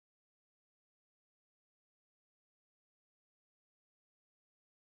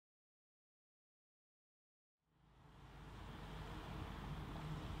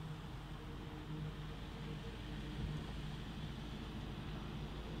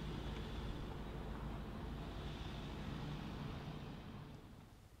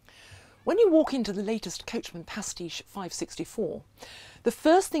When you walk into the latest Coachman Pastiche 564, the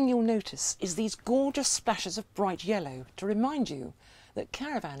first thing you'll notice is these gorgeous splashes of bright yellow to remind you that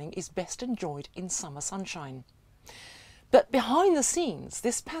caravanning is best enjoyed in summer sunshine. But behind the scenes,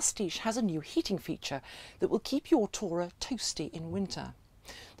 this Pastiche has a new heating feature that will keep your tourer toasty in winter.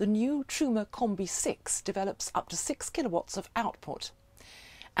 The new Truma Combi 6 develops up to 6 kilowatts of output,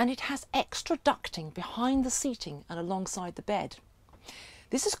 and it has extra ducting behind the seating and alongside the bed.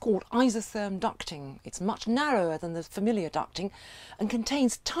 This is called isotherm ducting. It's much narrower than the familiar ducting and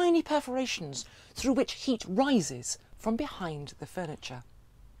contains tiny perforations through which heat rises from behind the furniture.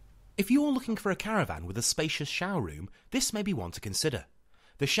 If you're looking for a caravan with a spacious shower room, this may be one to consider.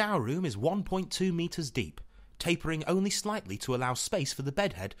 The shower room is 1.2 metres deep, tapering only slightly to allow space for the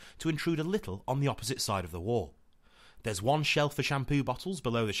bedhead to intrude a little on the opposite side of the wall. There's one shelf for shampoo bottles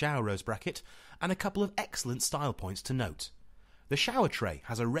below the shower rose bracket, and a couple of excellent style points to note. The shower tray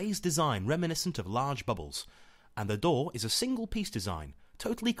has a raised design reminiscent of large bubbles, and the door is a single-piece design,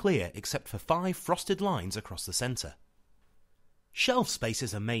 totally clear except for 5 frosted lines across the centre. Shelf space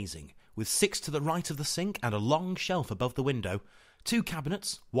is amazing, with 6 to the right of the sink and a long shelf above the window. 2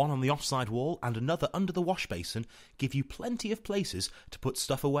 cabinets, one on the offside wall and another under the wash basin, give you plenty of places to put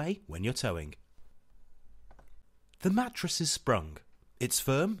stuff away when you're towing. The mattress is sprung. It's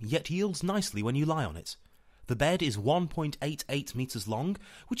firm, yet yields nicely when you lie on it. The bed is 1.88 metres long,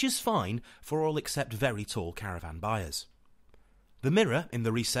 which is fine for all except very tall caravan buyers. The mirror in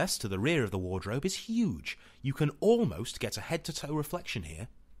the recess to the rear of the wardrobe is huge. You can almost get a head-to-toe reflection here.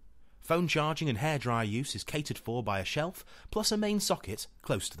 Phone charging and hairdryer use is catered for by a shelf, plus a main socket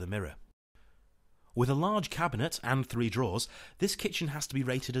close to the mirror. With a large cabinet and 3 drawers, this kitchen has to be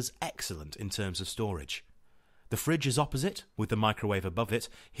rated as excellent in terms of storage. The fridge is opposite, with the microwave above it,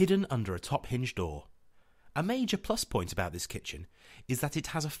 hidden under a top hinge door. A major plus point about this kitchen is that it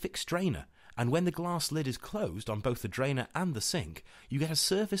has a fixed drainer, and when the glass lid is closed on both the drainer and the sink, you get a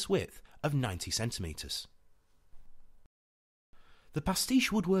surface width of 90 centimetres. The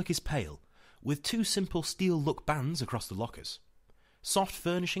Pastiche woodwork is pale, with 2 simple steel look bands across the lockers. Soft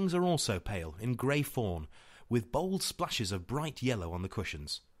furnishings are also pale, in grey fawn, with bold splashes of bright yellow on the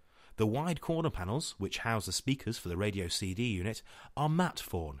cushions. The wide corner panels, which house the speakers for the radio CD unit, are matte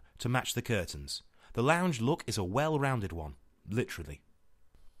fawn to match the curtains. The lounge look is a well-rounded one, literally.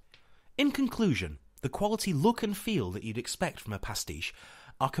 In conclusion, the quality look and feel that you'd expect from a Pastiche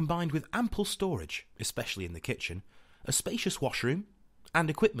are combined with ample storage, especially in the kitchen, a spacious washroom, and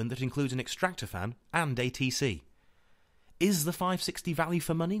equipment that includes an extractor fan and ATC. Is the 560 value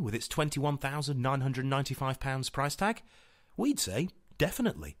for money with its £21,995 price tag? We'd say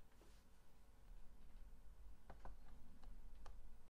definitely.